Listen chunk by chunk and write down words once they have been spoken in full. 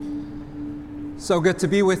So good to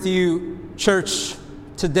be with you, church,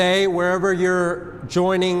 today, wherever you're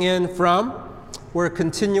joining in from. We're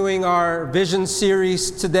continuing our vision series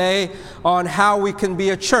today on how we can be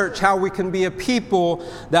a church, how we can be a people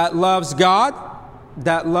that loves God,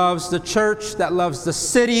 that loves the church, that loves the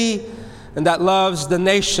city, and that loves the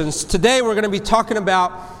nations. Today, we're going to be talking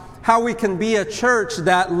about how we can be a church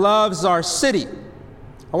that loves our city.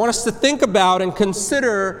 I want us to think about and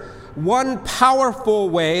consider one powerful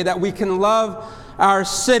way that we can love our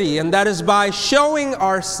city, and that is by showing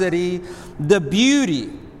our city the beauty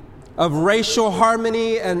of racial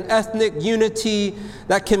harmony and ethnic unity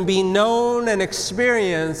that can be known and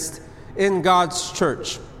experienced in God's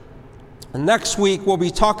church. And next week, we'll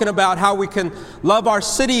be talking about how we can love our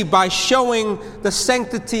city by showing the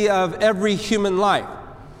sanctity of every human life.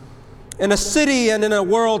 In a city and in a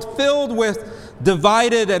world filled with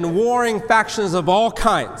divided and warring factions of all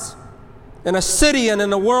kinds, in a city and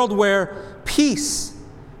in a world where peace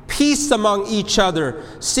among each other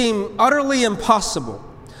seem utterly impossible,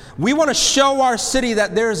 we want to show our city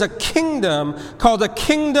that there is a kingdom called the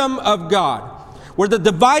kingdom of God, where the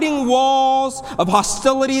dividing walls of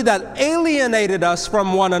hostility that alienated us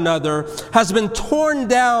from one another has been torn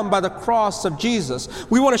down by the cross of Jesus.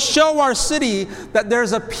 We want to show our city that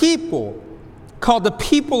there's a people called the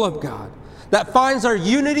people of God, that finds our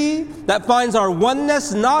unity, that finds our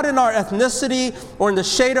oneness, not in our ethnicity or in the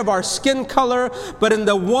shade of our skin color, but in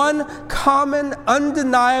the one common,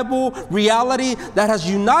 undeniable reality that has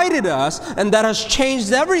united us and that has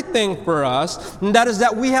changed everything for us, and that is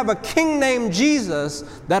that we have a king named Jesus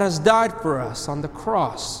that has died for us on the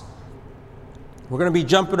cross. We're going to be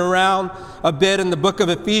jumping around a bit in the book of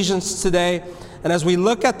Ephesians today, and as we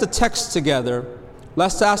look at the text together,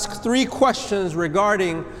 let's ask three questions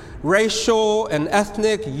regarding racial and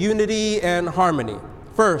ethnic unity and harmony.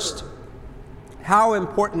 First, how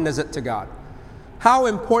important is it to God? How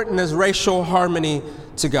important is racial harmony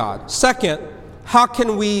to God? Second, how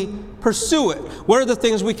can we pursue it? What are the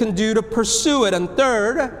things we can do to pursue it? And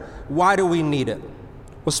third, why do we need it?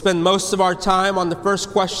 We'll spend most of our time on the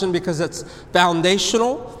first question because it's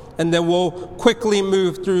foundational, and then we'll quickly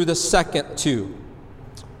move through the second two.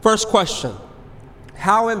 First question: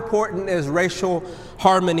 how important is racial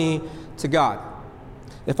harmony to God?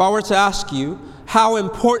 If I were to ask you, how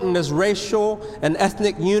important is racial and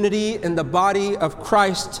ethnic unity in the body of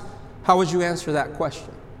Christ, how would you answer that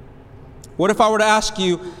question? What if I were to ask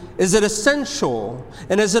you, is it essential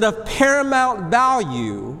and is it of paramount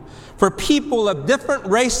value for people of different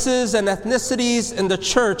races and ethnicities in the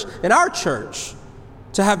church, in our church,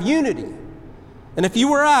 to have unity? And if you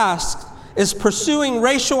were asked, is pursuing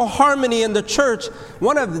racial harmony in the church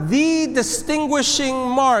one of the distinguishing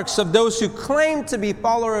marks of those who claim to be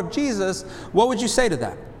followers of Jesus, what would you say to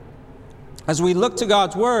that? As we look to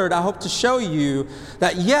God's word, I hope to show you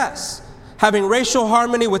that yes, having racial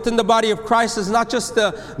harmony within the body of Christ is not just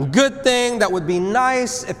a good thing that would be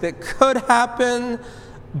nice if it could happen,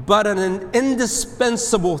 but an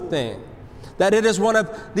indispensable thing. That it is one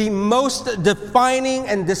of the most defining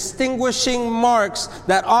and distinguishing marks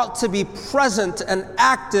that ought to be present and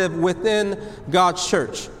active within God's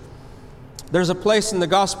church. There's a place in the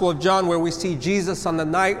Gospel of John where we see Jesus on the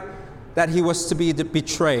night that he was to be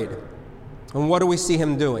betrayed. And what do we see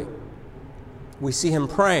him doing? We see him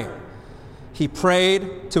praying. He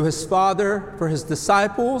prayed to his Father for his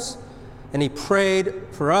disciples, and he prayed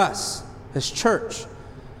for us, his church.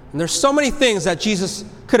 And there's so many things that Jesus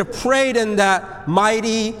could have prayed in that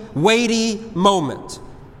mighty, weighty moment.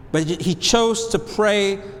 But he chose to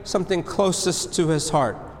pray something closest to his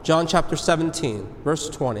heart. John chapter 17, verse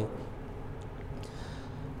 20.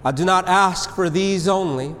 I do not ask for these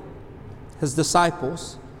only, his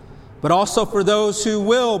disciples, but also for those who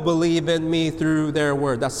will believe in me through their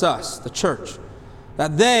word. That's us, the church.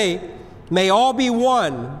 That they may all be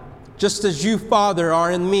one, just as you, Father,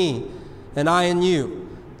 are in me and I in you.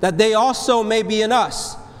 That they also may be in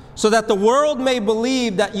us, so that the world may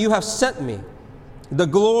believe that you have sent me. The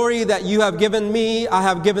glory that you have given me, I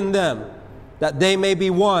have given them, that they may be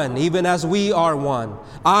one, even as we are one.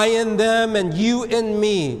 I in them and you in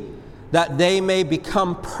me, that they may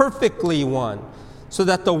become perfectly one, so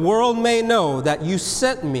that the world may know that you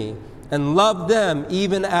sent me and loved them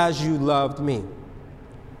even as you loved me.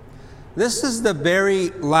 This is the very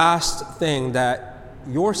last thing that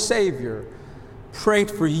your Savior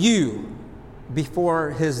prayed for you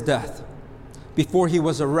before his death, before he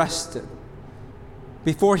was arrested.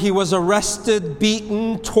 Before he was arrested,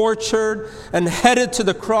 beaten, tortured, and headed to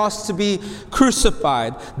the cross to be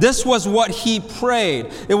crucified. This was what he prayed.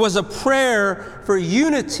 It was a prayer for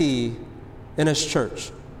unity in his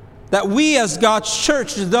church. that we as God's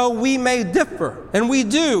church, though we may differ, and we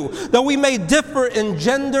do, though we may differ in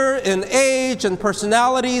gender, in age, and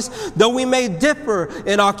personalities, though we may differ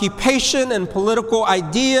in occupation and political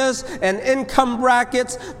ideas and income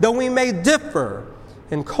brackets, though we may differ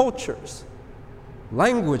in cultures,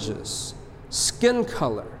 languages, skin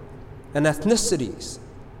color, and ethnicities.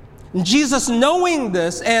 And Jesus, knowing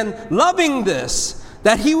this and loving this,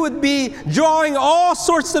 that he would be drawing all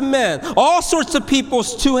sorts of men, all sorts of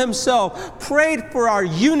peoples to himself, prayed for our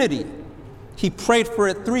unity. He prayed for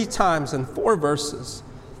it 3 times in 4 verses.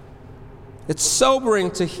 It's sobering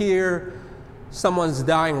to hear someone's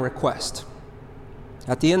dying request.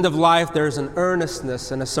 At the end of life, there's an earnestness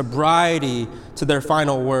and a sobriety to their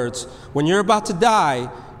final words. When you're about to die,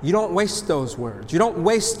 you don't waste those words. You don't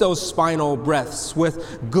waste those final breaths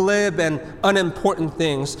with glib and unimportant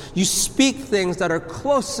things. You speak things that are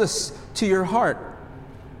closest to your heart.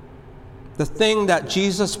 The thing that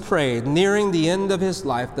Jesus prayed nearing the end of his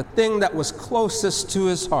life, the thing that was closest to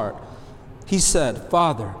his heart, he said,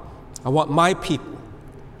 Father, I want my people,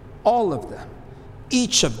 all of them,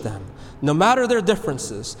 each of them, no matter their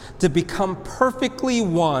differences, to become perfectly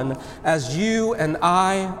one as you and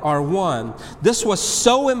I are one. This was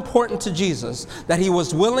so important to Jesus that he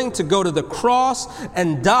was willing to go to the cross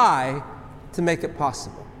and die to make it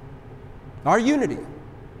possible. Our unity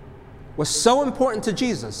was so important to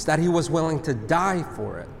Jesus that he was willing to die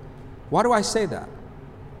for it. Why do I say that?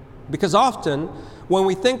 Because often when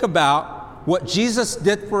we think about what Jesus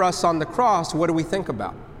did for us on the cross, what do we think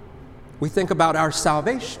about? We think about our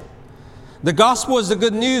salvation. The gospel is the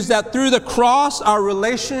good news that through the cross, our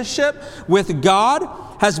relationship with God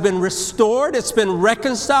has been restored, it's been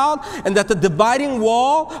reconciled, and that the dividing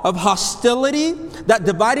wall of hostility, that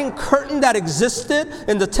dividing curtain that existed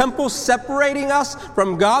in the temple separating us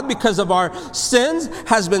from God because of our sins,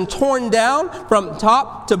 has been torn down from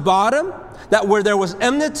top to bottom. That where there was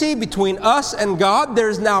enmity between us and God, there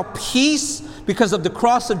is now peace because of the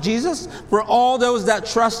cross of Jesus for all those that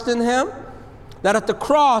trust in him. That at the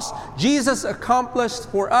cross, Jesus accomplished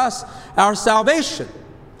for us our salvation.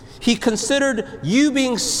 He considered you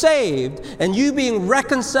being saved and you being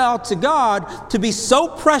reconciled to God to be so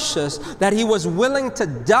precious that he was willing to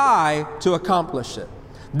die to accomplish it.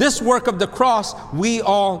 This work of the cross we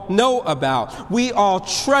all know about, we all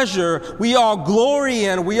treasure, we all glory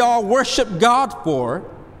in, we all worship God for.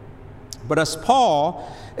 But as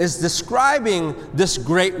Paul is describing this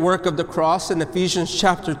great work of the cross in Ephesians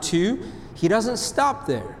chapter 2, he doesn't stop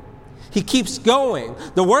there. He keeps going.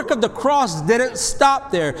 The work of the cross didn't stop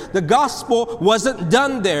there. The gospel wasn't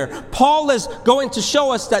done there. Paul is going to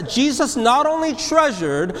show us that Jesus not only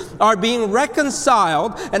treasured our being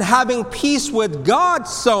reconciled and having peace with God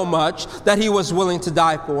so much that he was willing to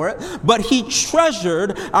die for it, but he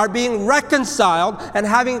treasured our being reconciled and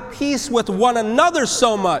having peace with one another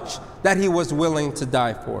so much that he was willing to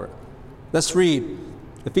die for it. Let's read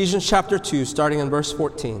Ephesians chapter 2, starting in verse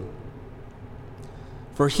 14.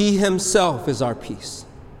 For he himself is our peace.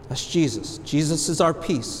 That's Jesus. Jesus is our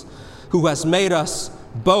peace, who has made us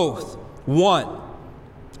both one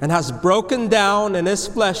and has broken down in his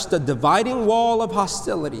flesh the dividing wall of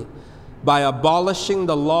hostility by abolishing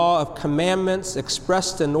the law of commandments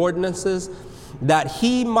expressed in ordinances, that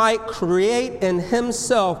he might create in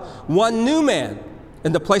himself one new man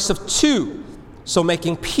in the place of two, so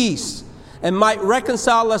making peace, and might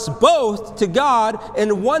reconcile us both to God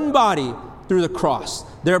in one body through the cross,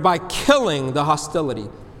 thereby killing the hostility.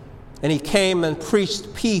 And he came and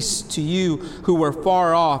preached peace to you who were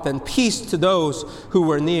far off, and peace to those who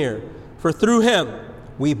were near. For through him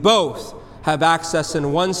we both have access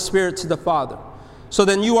in one spirit to the Father. So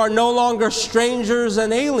then you are no longer strangers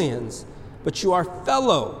and aliens, but you are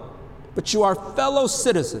fellow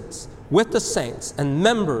citizens with the saints and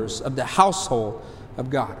members of the household of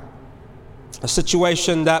God. A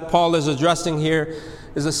situation that Paul is addressing here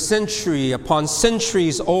is a century upon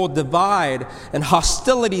centuries old divide and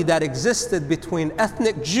hostility that existed between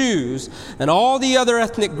ethnic Jews and all the other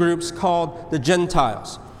ethnic groups called the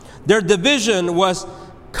Gentiles. Their division was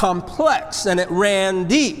complex and it ran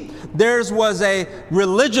deep. Theirs was a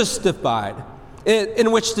religious divide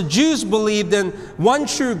in which the Jews believed in one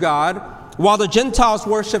true God, while the Gentiles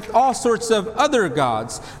worshipped all sorts of other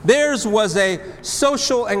gods. Theirs was a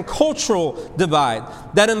social and cultural divide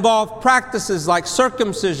that involved practices like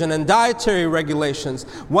circumcision and dietary regulations.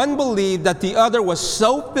 One believed that the other was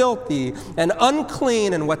so filthy and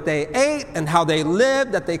unclean in what they ate and how they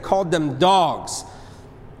lived that they called them dogs.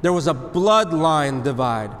 There was a bloodline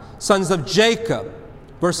divide. Sons of Jacob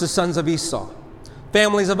versus sons of Esau.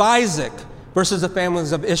 Families of Isaac versus the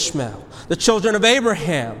families of Ishmael, the children of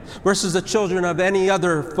Abraham versus the children of any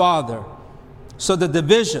other father. So the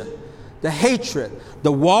division, the hatred,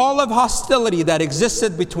 the wall of hostility that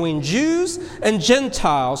existed between Jews and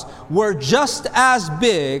Gentiles were just as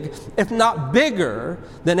big, if not bigger,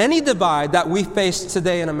 than any divide that we face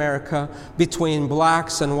today in America between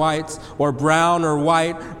blacks and whites, or brown or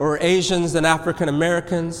white, or Asians and African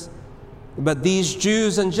Americans. But these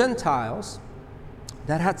Jews and Gentiles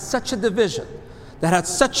that had such a division, that had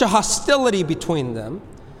such a hostility between them,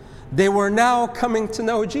 they were now coming to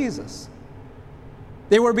know Jesus.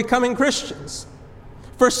 They were becoming Christians.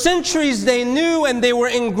 For centuries they knew and they were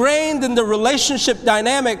ingrained in the relationship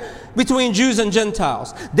dynamic between Jews and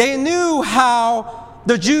Gentiles. They knew how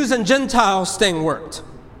the Jews and Gentiles thing worked.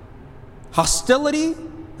 Hostility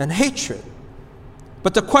and hatred.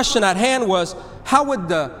 But the question at hand was, how would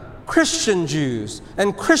the Christian Jews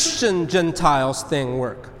and Christian Gentiles thing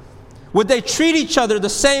work? Would they treat each other the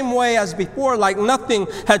same way as before, like nothing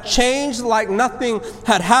had changed, like nothing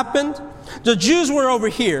had happened? The Jews were over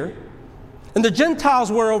here, and the Gentiles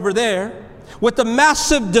were over there, with a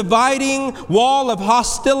massive dividing wall of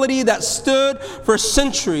hostility that stood for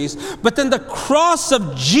centuries. But then the cross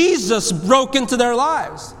of Jesus broke into their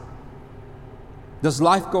lives. Does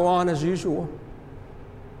life go on as usual?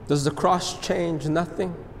 Does the cross change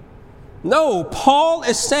nothing? No, Paul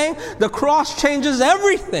is saying the cross changes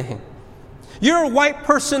everything. You're a white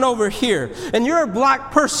person over here, and you're a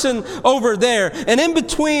black person over there, and in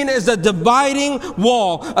between is a dividing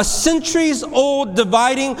wall, a centuries-old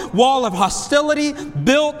dividing wall of hostility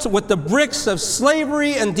built with the bricks of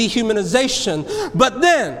slavery and dehumanization. But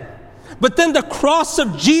then the cross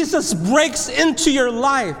of Jesus breaks into your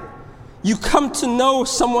life. You come to know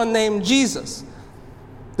someone named Jesus.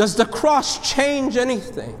 Does the cross change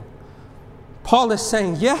anything? Paul is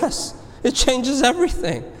saying, yes, it changes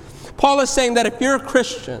everything. Paul is saying that if you're a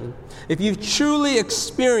Christian, if you've truly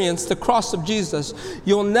experienced the cross of Jesus,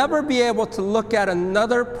 you'll never be able to look at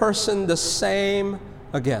another person the same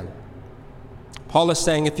again. Paul is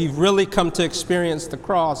saying if you've really come to experience the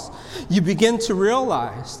cross, you begin to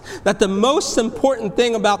realize that the most important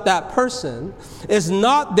thing about that person is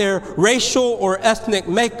not their racial or ethnic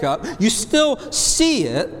makeup. You still see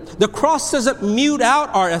it. The cross doesn't mute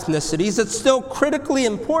out our ethnicities. It's still critically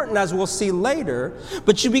important, as we'll see later.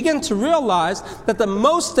 But you begin to realize that the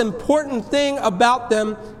most important thing about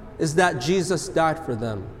them is that Jesus died for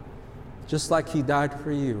them, just like he died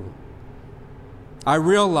for you. I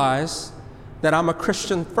realize that I'm a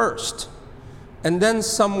Christian first, and then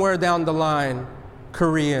somewhere down the line,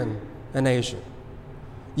 Korean and Asian.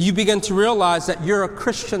 You begin to realize that you're a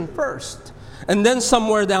Christian first, and then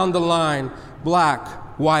somewhere down the line, black,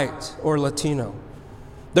 white, or Latino.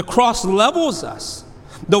 The cross levels us.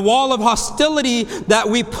 The wall of hostility that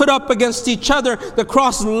we put up against each other, the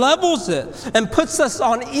cross levels it and puts us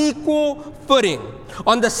on equal footing,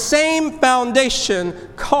 on the same foundation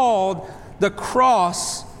called the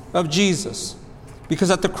cross of Jesus.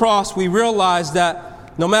 Because at the cross we realize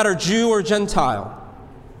that no matter Jew or Gentile,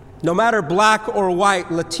 no matter black or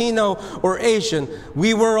white, Latino or Asian,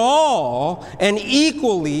 we were all and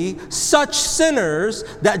equally such sinners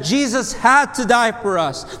that Jesus had to die for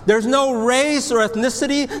us. There's no race or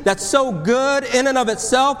ethnicity that's so good in and of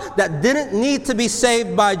itself that didn't need to be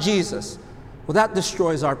saved by Jesus. Well, that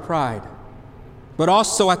destroys our pride. But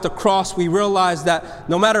also at the cross, we realize that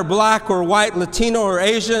no matter black or white, Latino or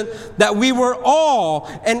Asian, that we were all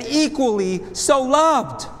and equally so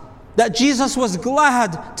loved, that Jesus was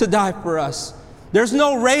glad to die for us. There's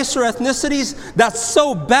no race or ethnicities that's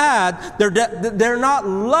so bad they're not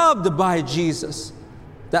loved by Jesus.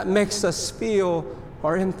 That makes us feel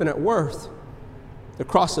our infinite worth. The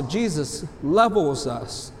cross of Jesus levels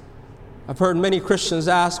us. I've heard many Christians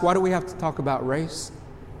ask, why do we have to talk about race?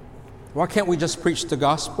 Why can't we just preach the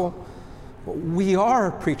gospel? Well, we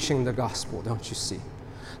are preaching the gospel, don't you see?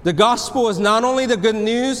 The gospel is not only the good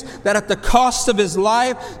news that at the cost of his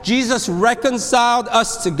life, Jesus reconciled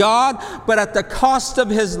us to God, but at the cost of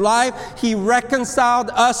his life, he reconciled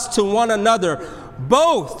us to one another.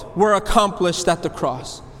 Both were accomplished at the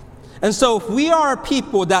cross. And so if we are a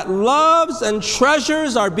people that loves and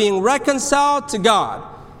treasures our being reconciled to God,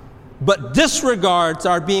 but disregards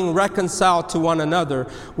our being reconciled to one another,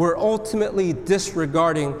 we're ultimately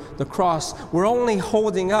disregarding the cross. We're only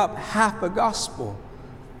holding up half a gospel.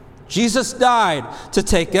 Jesus died to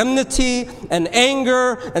take enmity and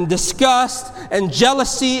anger and disgust and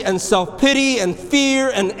jealousy and self-pity and fear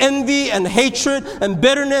and envy and hatred and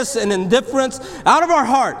bitterness and indifference out of our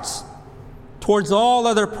hearts towards all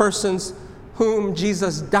other persons whom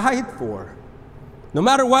Jesus died for. No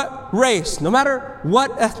matter what race, no matter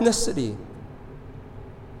what ethnicity,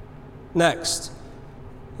 Next,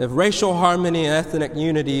 if racial harmony and ethnic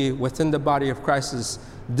unity within the body of Christ is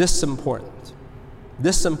this important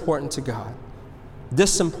to God,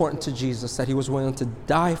 this important to Jesus, that he was willing to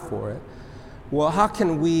die for it, well, how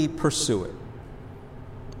can we pursue it?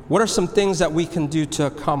 What are some things that we can do to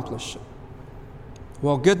accomplish it?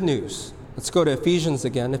 Well, good news. Let's go to Ephesians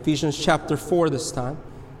again, Ephesians chapter 4 this time.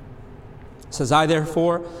 It says, I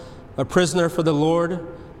therefore, a prisoner for the Lord,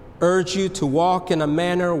 urge you to walk in a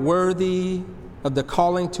manner worthy of the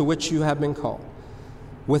calling to which you have been called,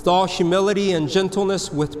 with all humility and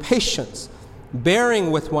gentleness, with patience,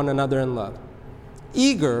 bearing with one another in love,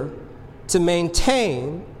 eager to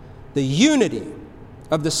maintain the unity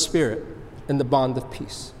of the Spirit in the bond of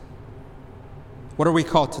peace. What are we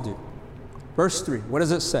called to do? Verse 3, what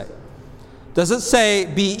does it say? Does it say,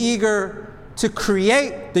 be eager to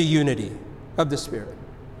create the unity of the Spirit?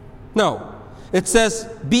 No. It says,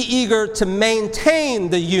 be eager to maintain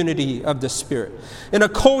the unity of the Spirit. In a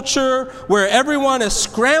culture where everyone is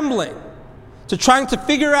scrambling to trying to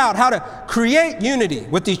figure out how to create unity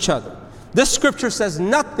with each other, this scripture says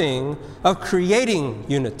nothing of creating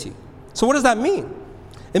unity. So what does that mean?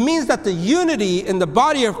 It means that the unity in the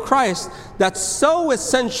body of Christ that's so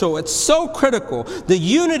essential, it's so critical, the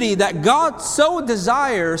unity that God so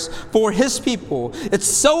desires for his people, it's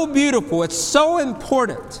so beautiful, it's so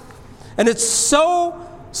important, and it's so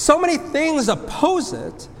many things oppose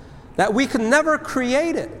it that we can never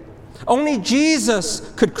create it. Only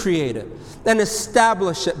Jesus could create it and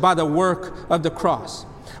establish it by the work of the cross.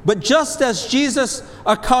 But just as Jesus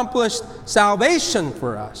accomplished salvation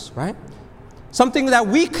for us, right? Something that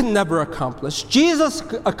we can never accomplish. Jesus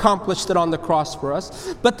accomplished it on the cross for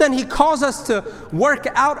us, but then he calls us to work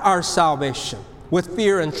out our salvation with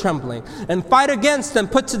fear and trembling and fight against and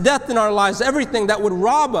put to death in our lives everything that would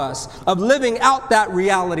rob us of living out that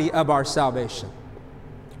reality of our salvation.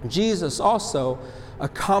 Jesus also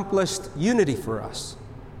accomplished unity for us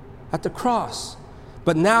at the cross,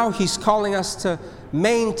 but now he's calling us to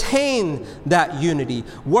maintain that unity,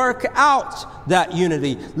 work out that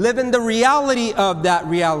unity, live in the reality of that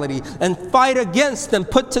reality, and fight against and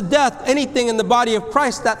put to death anything in the body of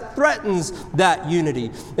Christ that threatens that unity.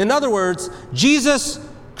 In other words, Jesus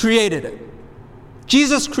created it.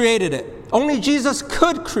 Jesus created it. Only Jesus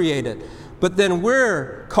could create it. But then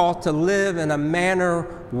we're called to live in a manner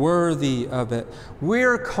worthy of it.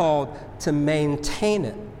 We're called to maintain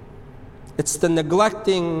it. It's the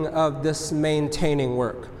neglecting of this maintaining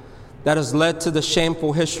work that has led to the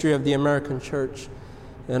shameful history of the American church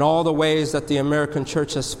and all the ways that the American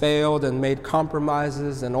church has failed and made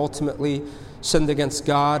compromises and ultimately sinned against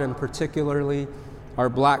God, and particularly our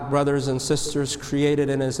black brothers and sisters created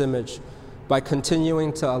in his image, by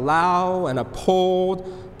continuing to allow and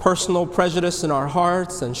uphold personal prejudice in our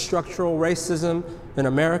hearts and structural racism in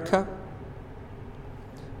America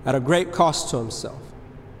at a great cost to himself.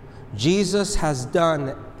 Jesus has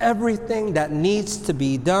done everything that needs to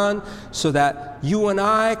be done so that you and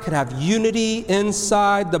I could have unity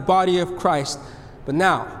inside the body of Christ. But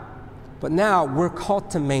now we're called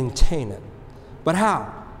to maintain it. But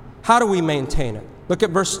how? How do we maintain it? Look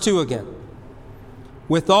at verse 2 again.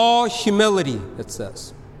 With all humility, it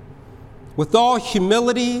says. With all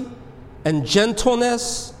humility and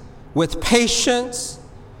gentleness, with patience,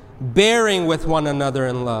 bearing with one another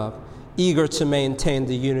in love, eager to maintain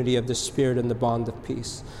the unity of the Spirit in the bond of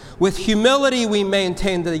peace. With humility, we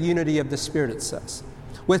maintain the unity of the Spirit, it says.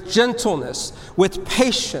 With gentleness, with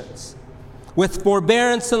patience, with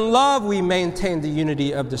forbearance and love, we maintain the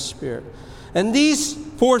unity of the Spirit. And these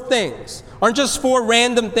 4 things aren't just 4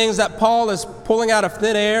 random things that Paul is pulling out of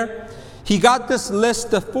thin air. He got this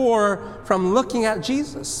list of 4 from looking at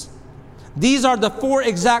Jesus. These are the 4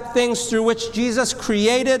 exact things through which Jesus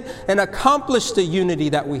created and accomplished the unity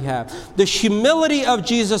that we have. The humility of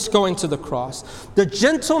Jesus going to the cross. The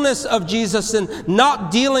gentleness of Jesus in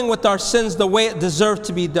not dealing with our sins the way it deserved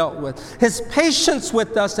to be dealt with. His patience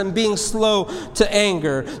with us and being slow to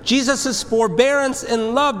anger. Jesus' forbearance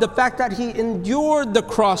and love, the fact that he endured the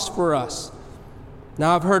cross for us.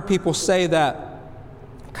 Now, I've heard people say that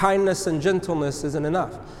kindness and gentleness isn't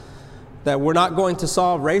enough. That we're not going to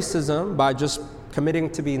solve racism by just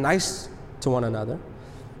committing to be nice to one another.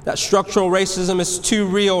 That structural racism is too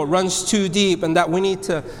real, it runs too deep, and that we need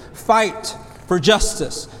to fight for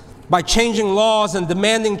justice by changing laws and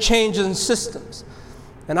demanding change in systems.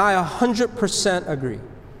 And I 100% agree.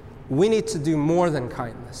 We need to do more than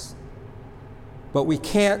kindness. But we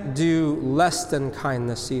can't do less than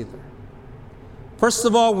kindness either. First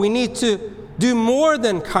of all, we need to do more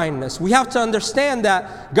than kindness. We have to understand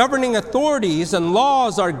that governing authorities and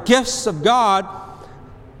laws are gifts of God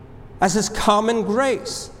as his common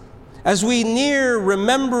grace. as we near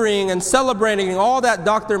remembering and celebrating all that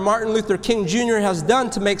Dr. Martin Luther King Jr. has done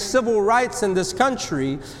to make civil rights in this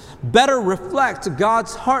country better reflect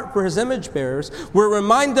God's heart for his image bearers, we're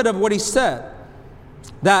reminded of what he said,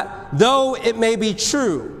 that though it may be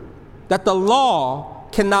true that the law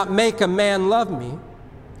cannot make a man love me,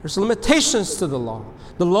 there's limitations to the law.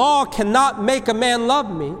 The law cannot make a man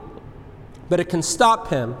love me, but it can stop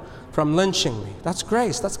him from lynching me. That's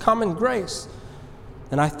grace. That's common grace.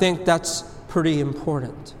 And I think that's pretty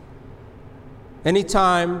important.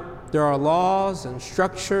 Anytime there are laws and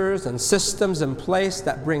structures and systems in place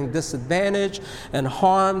that bring disadvantage and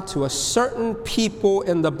harm to a certain people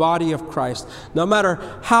in the body of Christ, no matter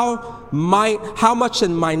how much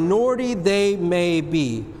in minority they may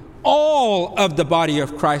be, all of the body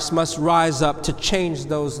of Christ must rise up to change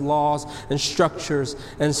those laws and structures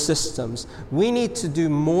and systems. We need to do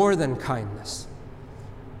more than kindness,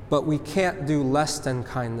 but we can't do less than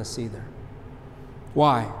kindness either.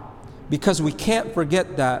 Why? Because we can't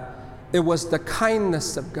forget that it was the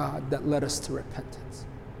kindness of God that led us to repentance.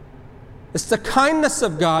 It's the kindness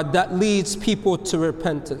of God that leads people to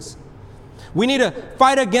repentance. We need to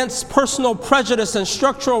fight against personal prejudice and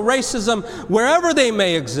structural racism wherever they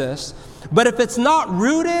may exist. But if it's not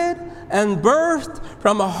rooted and birthed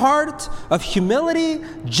from a heart of humility,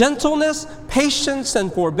 gentleness, patience,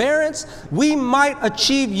 and forbearance, we might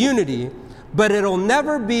achieve unity, but it'll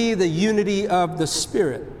never be the unity of the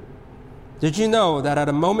Spirit. Did you know that at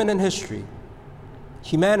a moment in history,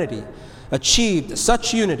 humanity achieved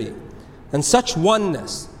such unity and such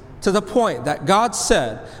oneness to the point that God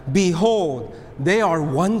said, "Behold, they are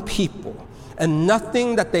one people, and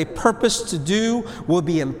nothing that they purpose to do will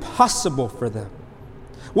be impossible for them"?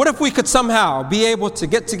 What if we could somehow be able to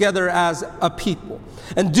get together as a people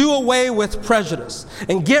and do away with prejudice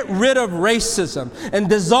and get rid of racism and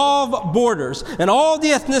dissolve borders, and all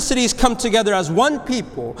the ethnicities come together as one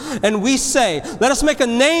people, and we say, let us make a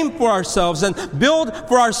name for ourselves and build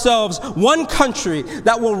for ourselves one country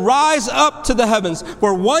that will rise up to the heavens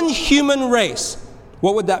for one human race?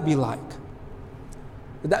 What would that be like?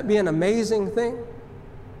 Would that be an amazing thing?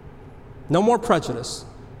 No more prejudice,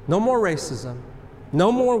 no more racism,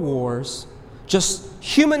 no more wars, just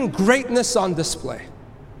human greatness on display.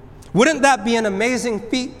 Wouldn't that be an amazing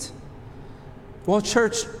feat? Well,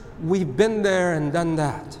 church, we've been there and done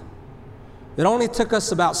that. It only took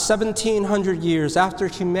us about 1,700 years after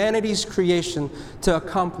humanity's creation to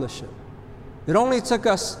accomplish it. It only took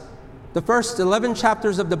us the first 11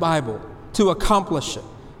 chapters of the Bible to accomplish it.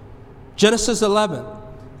 Genesis 11,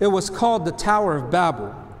 it was called the Tower of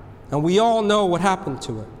Babel, and we all know what happened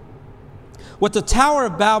to it. What the Tower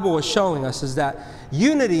of Babel is showing us is that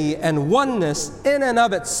unity and oneness in and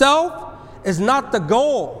of itself is not the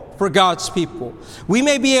goal for God's people. We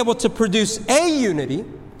may be able to produce a unity,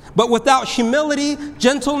 but without humility,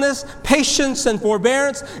 gentleness, patience, and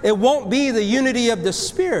forbearance, it won't be the unity of the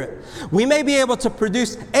Spirit. We may be able to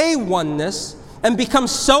produce a oneness and become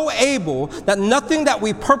so able that nothing that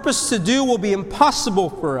we purpose to do will be impossible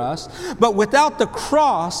for us. But without the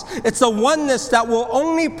cross, it's a oneness that will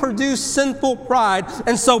only produce sinful pride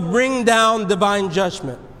and so bring down divine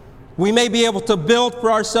judgment. We may be able to build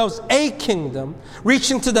for ourselves a kingdom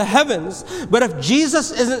reaching to the heavens, but if Jesus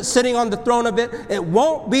isn't sitting on the throne of it, it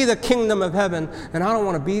won't be the kingdom of heaven, and I don't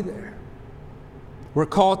want to be there. We're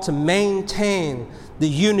called to maintain the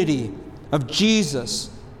unity of Jesus,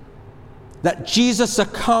 that Jesus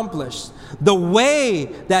accomplished, the way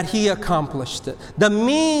that he accomplished it. The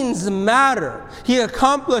means matter. He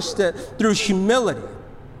accomplished it through humility,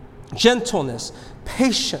 gentleness,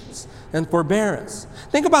 patience, and forbearance.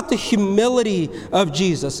 Think about the humility of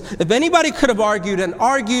Jesus. If anybody could have argued and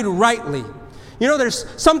argued rightly, there's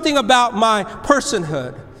something about my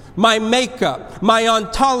personhood, my makeup, my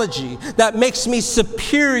ontology that makes me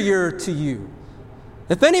superior to you.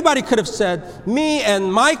 If anybody could have said, me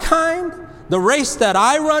and my kind, the race that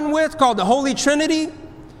I run with, called the Holy Trinity,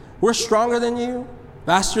 we're stronger than you,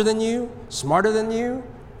 faster than you, smarter than you,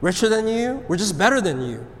 richer than you, we're just better than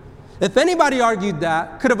you. If anybody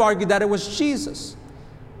could have argued that, it was Jesus.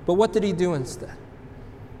 But what did he do instead?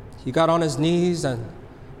 He got on his knees and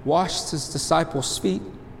washed his disciples' feet.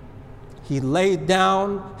 He laid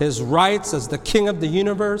down his rights as the King of the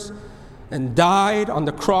universe and died on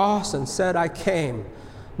the cross and said, I came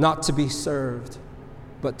not to be served,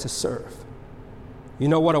 but to serve. You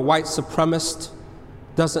know what a white supremacist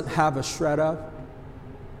doesn't have a shred of?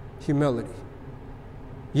 Humility.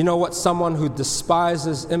 You know what someone who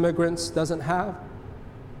despises immigrants doesn't have?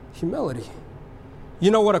 Humility. You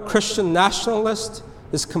know what a Christian nationalist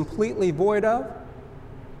is completely void of?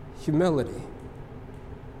 Humility.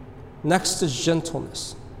 Next is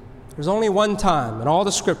gentleness. There's only one time in all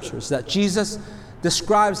the scriptures that Jesus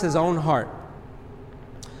describes his own heart,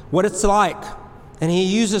 what it's like, and he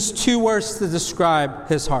uses two words to describe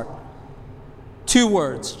his heart. Two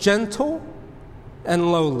words, gentle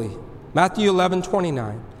and lowly. Matthew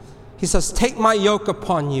 11:29. He says, "Take my yoke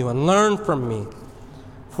upon you and learn from me,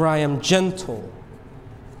 for I am gentle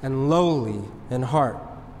and lowly in heart."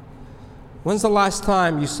 When's the last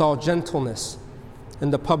time you saw gentleness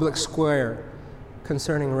in the public square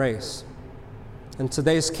concerning race? In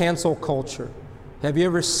today's cancel culture, have you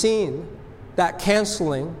ever seen that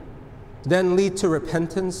canceling then lead to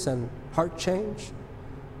repentance and heart change?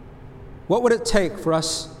 What would it take for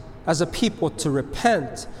us as a people to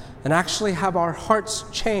repent and actually have our hearts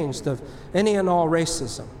changed of any and all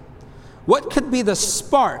racism? What could be the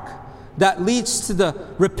spark that leads to the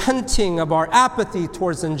repenting of our apathy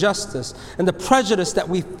towards injustice and the prejudice that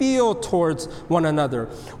we feel towards one another?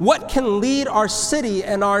 What can lead our city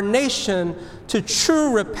and our nation to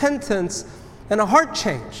true repentance and a heart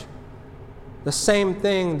change? The same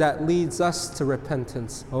thing that leads us to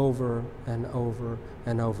repentance over and over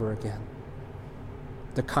and over again.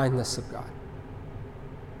 The kindness of God.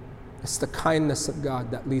 It's the kindness of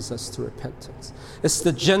God that leads us to repentance. It's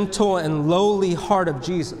the gentle and lowly heart of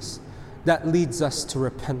Jesus that leads us to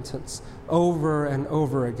repentance over and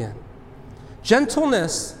over again.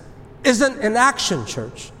 Gentleness isn't an action,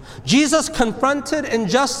 church. Jesus confronted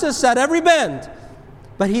injustice at every bend,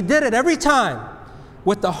 but he did it every time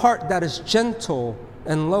with the heart that is gentle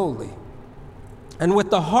and lowly, and with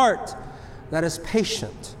the heart that is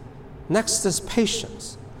patient. Next is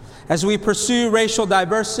patience. As we pursue racial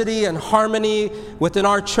diversity and harmony within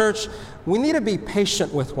our church, we need to be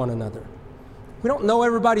patient with one another. We don't know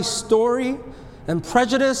everybody's story, and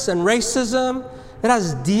prejudice and racism, it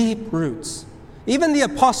has deep roots. Even the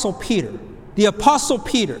Apostle Peter,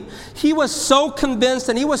 he was so convinced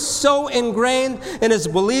and he was so ingrained in his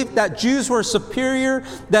belief that Jews were superior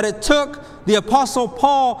that it took the Apostle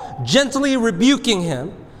Paul gently rebuking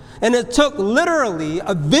him, and it took literally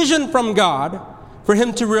a vision from God for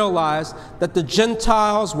him to realize that the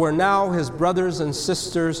Gentiles were now his brothers and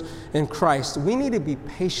sisters in Christ. We need to be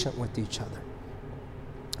patient with each other.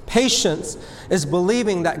 Patience is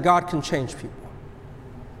believing that God can change people.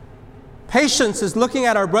 Patience is looking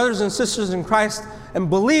at our brothers and sisters in Christ and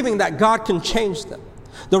believing that God can change them.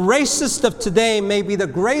 The racist of today may be the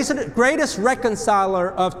greatest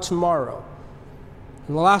reconciler of tomorrow.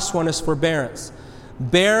 And the last one is forbearance.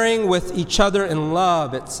 Bearing with each other in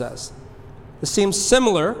love, it says. It seems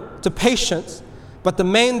similar to patience, but the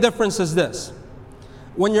main difference is this.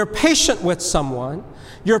 When you're patient with someone,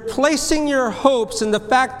 you're placing your hopes in the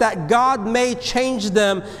fact that God may change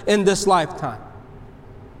them in this lifetime.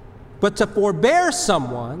 But to forbear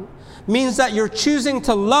someone means that you're choosing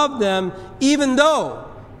to love them even though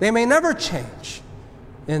they may never change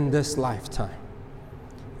in this lifetime.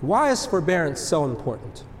 Why is forbearance so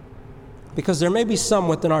important? Because there may be some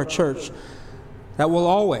within our church that will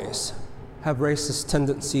always have racist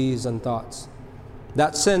tendencies and thoughts.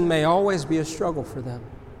 That sin may always be a struggle for them.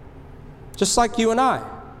 Just like you and I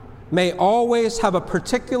may always have a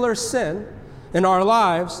particular sin in our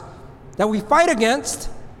lives that we fight against,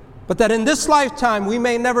 but that in this lifetime we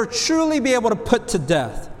may never truly be able to put to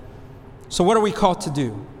death. So what are we called to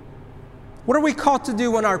do? What are we called to do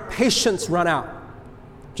when our patience run out?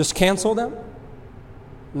 Just cancel them?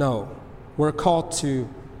 No, we're called to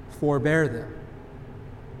forbear them.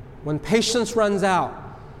 When patience runs out,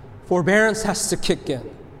 forbearance has to kick in.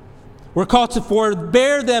 We're called to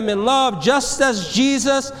forbear them in love just as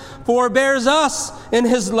Jesus forbears us in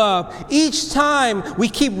his love. Each time we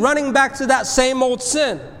keep running back to that same old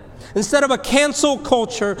sin. Instead of a cancel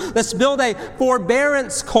culture, let's build a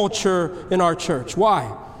forbearance culture in our church.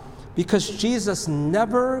 Why? Because Jesus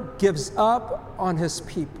never gives up on his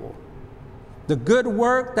people. The good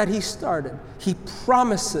work that he started, he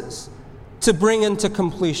promises to bring into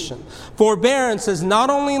completion. Forbearance is not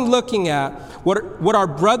only looking at what our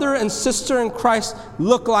brother and sister in Christ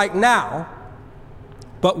look like now,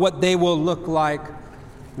 but what they will look like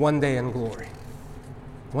one day in glory.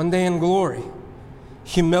 One day in glory.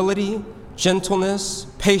 Humility, gentleness,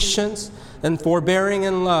 patience, and forbearing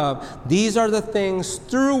in love. These are the things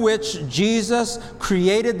through which Jesus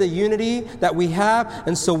created the unity that we have,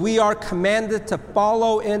 and so we are commanded to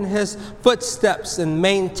follow in his footsteps in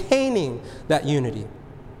maintaining that unity.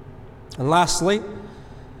 And lastly,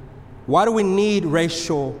 why do we need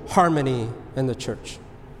racial harmony in the church?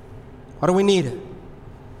 Why do we need it?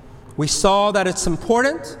 We saw that it's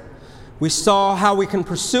important. We saw how we can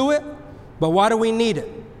pursue it, but why do we need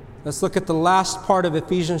it? Let's look at the last part of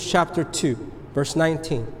Ephesians chapter 2, verse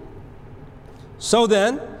 19. So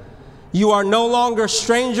then, You are no longer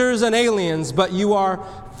strangers and aliens, but you are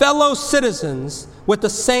fellow citizens with the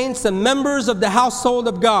saints and members of the household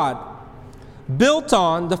of God, built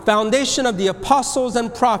on the foundation of the apostles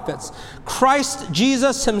and prophets, Christ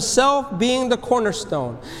Jesus himself being the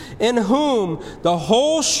cornerstone, in whom the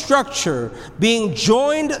whole structure, being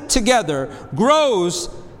joined together, grows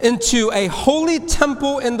into a holy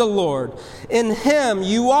temple in the Lord. In him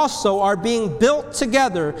you also are being built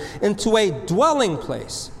together into a dwelling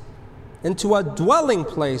place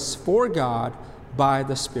for God by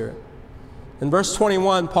the Spirit. In verse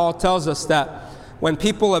 21, Paul tells us that when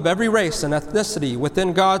people of every race and ethnicity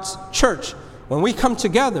within God's church, when we come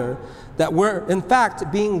together, that we're in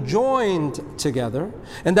fact being joined together,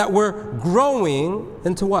 and that we're growing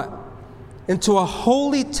into what? Into a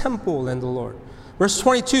holy temple in the Lord. Verse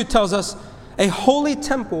 22 tells us a holy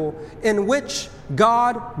temple in which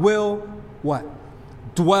God will what?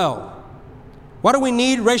 Dwell. Why do we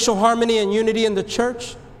need racial harmony and unity in the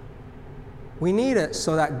church? We need it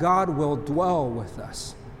so that God will dwell with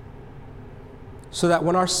us. So that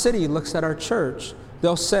when our city looks at our church,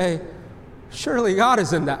 they'll say, surely God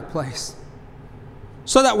is in that place.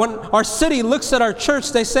 So that when our city looks at our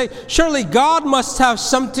church, they say, surely God must have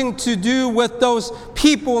something to do with those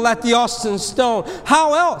people at the Austin Stone.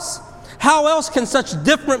 How else? How else can such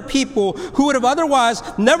different people who would have otherwise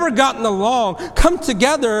never gotten along come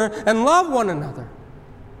together and love one another?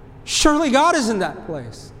 Surely God is in that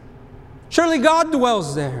place. Surely God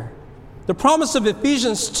dwells there. The promise of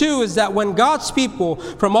Ephesians 2 is that when God's people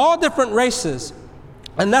from all different races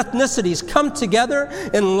and ethnicities come together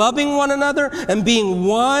in loving one another and being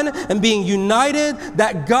one and being united,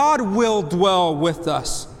 that God will dwell with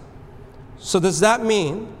us. So does that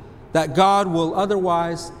mean that God will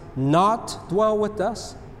otherwise not dwell with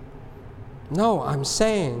us? No, I'm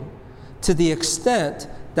saying to the extent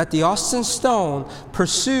that the Austin Stone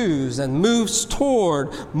pursues and moves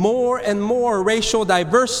toward more and more racial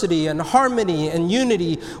diversity and harmony and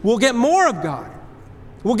unity, we'll get more of God.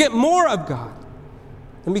 We'll get more of God.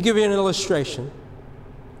 Let me give you an illustration.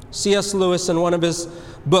 C.S. Lewis, in one of his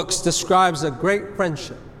books, describes a great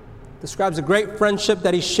friendship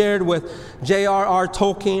that he shared with J.R.R.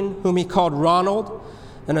 Tolkien, whom he called Ronald,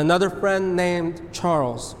 and another friend named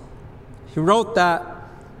Charles. He wrote that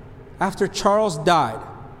after Charles died,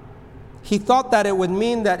 he thought that it would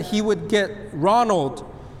mean that he would get Ronald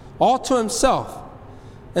all to himself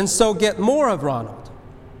and so get more of Ronald.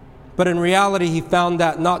 But in reality, he found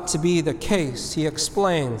that not to be the case. He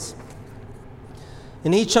explains,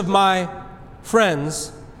 in each of my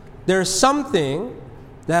friends, there's something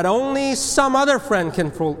that only some other friend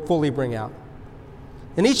can fully bring out.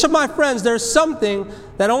 In each of my friends, there's something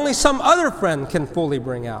that only some other friend can fully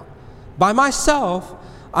bring out. By myself,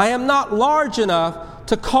 I am not large enough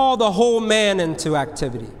to call the whole man into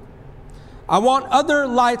activity. I want other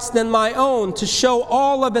lights than my own to show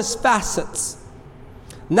all of his facets.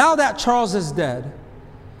 Now that Charles is dead,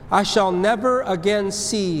 I shall never again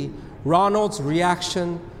see Ronald's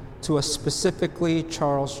reaction to a specifically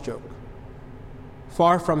Charles joke.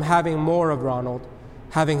 Far from having more of Ronald,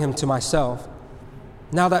 having him to myself.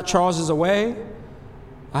 Now that Charles is away,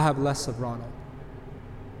 I have less of Ronald.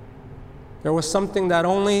 There was something that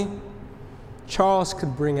only Charles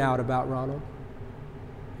could bring out about Ronald.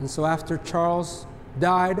 And so after Charles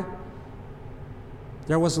died,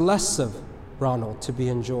 there was less of Ronald to be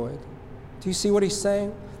enjoyed. Do you see what he's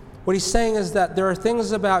saying? What he's saying is that there are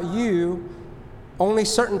things about you only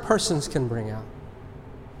certain persons can bring out.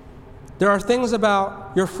 There are things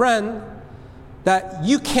about your friend that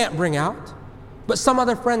you can't bring out, but some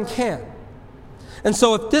other friend can. And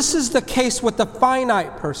so if this is the case with the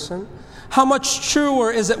finite person, how much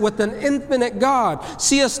truer is it with an infinite God?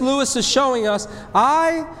 C.S. Lewis is showing us,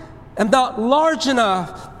 I am not large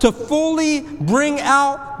enough to fully bring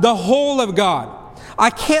out the whole of God.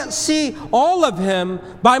 I can't see all of him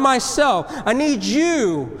by myself. I need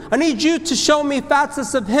you to show me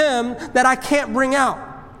facets of him that I can't bring out.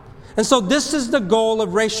 And so this is the goal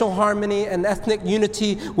of racial harmony and ethnic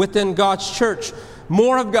unity within God's church.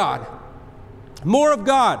 More of God. More of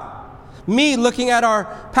God. Me looking at our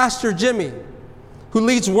Pastor Jimmy, who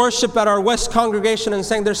leads worship at our West congregation, and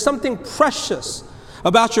saying there's something precious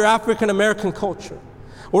about your African American culture.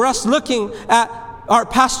 Or us looking at our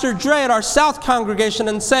Pastor Dre at our South congregation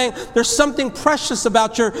and saying there's something precious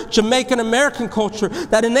about your Jamaican American culture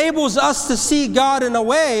that enables us to see God in a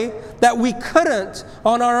way that we couldn't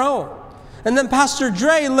on our own. And then Pastor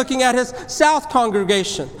Dre looking at his South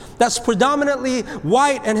congregation that's predominantly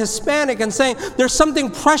white and Hispanic and saying there's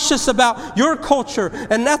something precious about your culture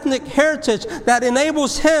and ethnic heritage that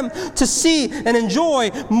enables him to see and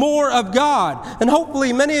enjoy more of God. And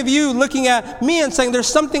hopefully many of you looking at me and saying there's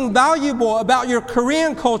something valuable about your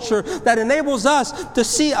Korean culture that enables us to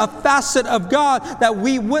see a facet of God that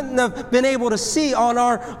we wouldn't have been able to see on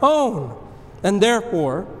our own. And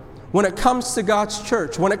therefore, when it comes to God's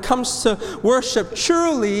church, when it comes to worship,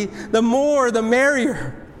 truly, the more the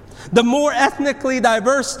merrier. The more ethnically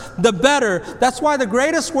diverse, the better. That's why the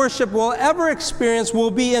greatest worship we'll ever experience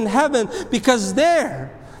will be in heaven, because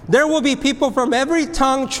there will be people from every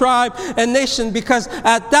tongue, tribe, and nation, because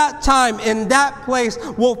at that time, in that place,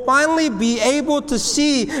 we'll finally be able to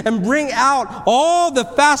see and bring out all the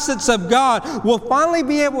facets of God. We'll finally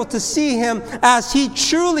be able to see Him as He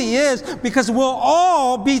truly is, because we'll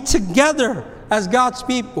all be together as God's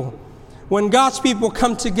people. When God's people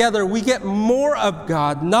come together, we get more of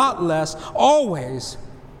God, not less, always.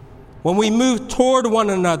 When we move toward one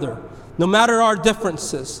another, no matter our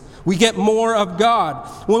differences, we get more of God.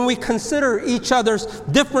 When we consider each other's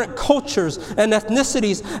different cultures and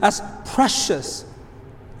ethnicities as precious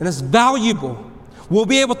and as valuable, we'll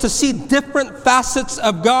be able to see different facets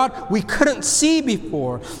of God we couldn't see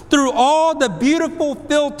before. Through all the beautiful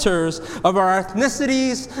filters of our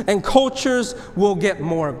ethnicities and cultures, we'll get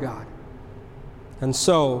more of God. And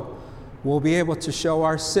so, we'll be able to show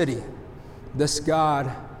our city this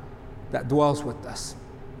God that dwells with us.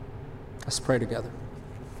 Let's pray together.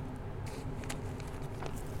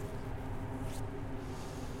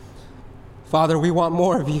 Father, we want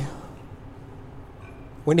more of you.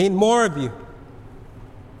 We need more of you.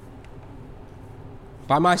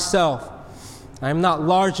 By myself, I am not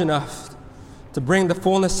large enough to bring the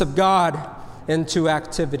fullness of God into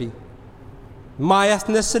activity. My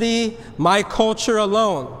ethnicity, my culture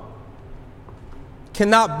alone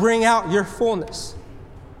cannot bring out your fullness.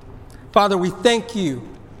 Father, we thank you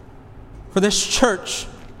for this church,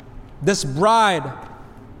 this bride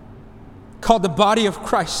called the body of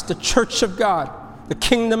Christ, the church of God, the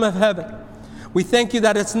kingdom of heaven. We thank you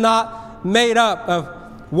that it's not made up of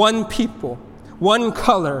one people, one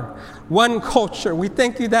color, one culture. We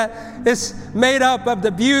thank you that it's made up of the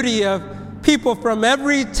beauty of people from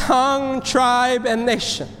every tongue, tribe, and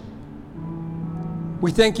nation. We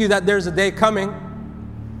thank you that there's a day coming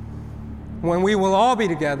when we will all be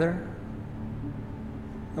together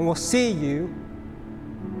and we'll see you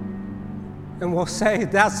and we'll say,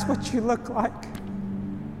 that's what you look like.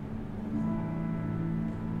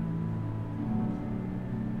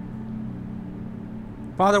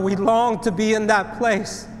 Father, we long to be in that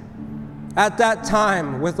place at that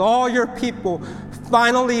time with all your people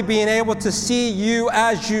finally being able to see you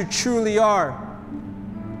as you truly are.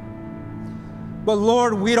 But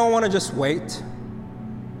Lord, we don't want to just wait.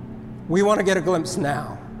 We want to get a glimpse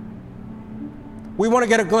now. We want to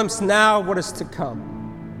get a glimpse now of what is to come.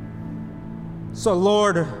 So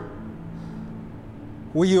Lord,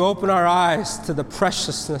 will you open our eyes to the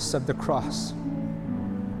preciousness of the cross?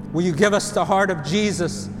 Will you give us the heart of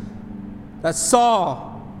Jesus that saw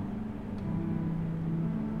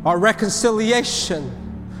our reconciliation,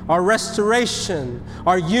 our restoration,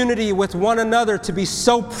 our unity with one another to be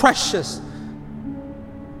so precious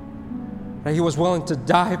that He was willing to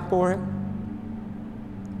die for it?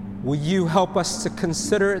 Will you help us to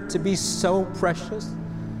consider it to be so precious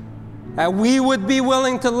that we would be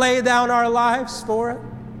willing to lay down our lives for it?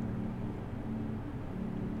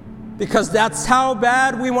 Because that's how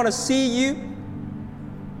bad we want to see you.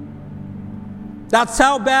 That's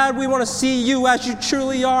how bad we want to see you as you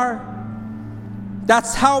truly are.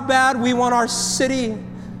 That's how bad we want our city,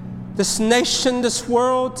 this nation, this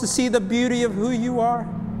world to see the beauty of who you are.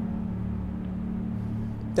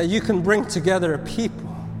 That you can bring together a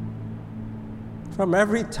people from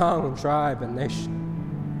every tongue, tribe, and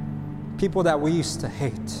nation. People that we used to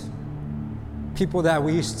hate. People that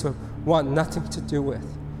we used to want nothing to do with.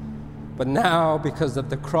 But now, because of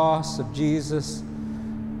the cross of Jesus,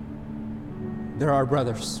 they're our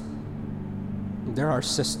brothers. They're our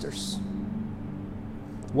sisters.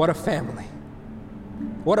 What a family.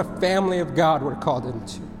 What a family of God we're called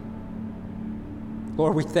into.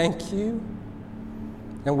 Lord, we thank you.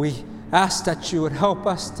 And we ask that you would help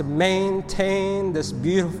us to maintain this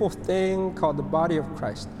beautiful thing called the body of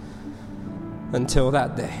Christ until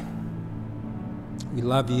that day. We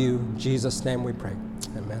love you. In Jesus' name we pray.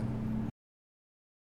 Amen.